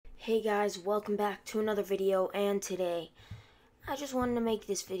Hey guys, welcome back to another video, and today I just wanted to make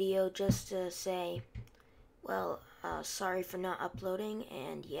this video just to say, sorry for not uploading,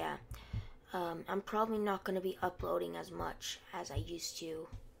 and yeah, I'm probably not going to be uploading as much as I used to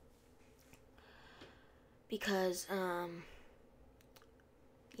because,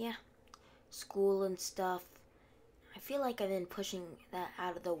 yeah, school and stuff. I feel like I've been pushing that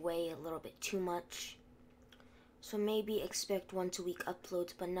out of the way a little bit too much. So maybe expect once a week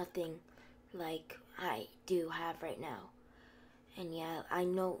uploads, but nothing like I do have right now. And yeah, I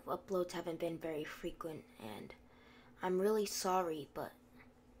know uploads haven't been very frequent, and I'm really sorry, but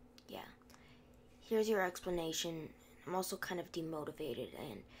yeah. Here's your explanation. I'm also kind of demotivated,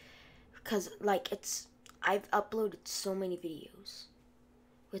 and because I've uploaded so many videos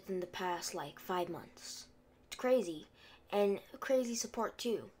within the past 5 months. It's crazy, and crazy support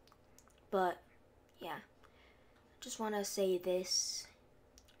too. But yeah, just want to say this,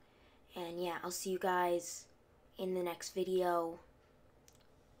 and yeah, I'll see you guys in the next video.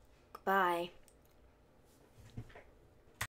 Goodbye.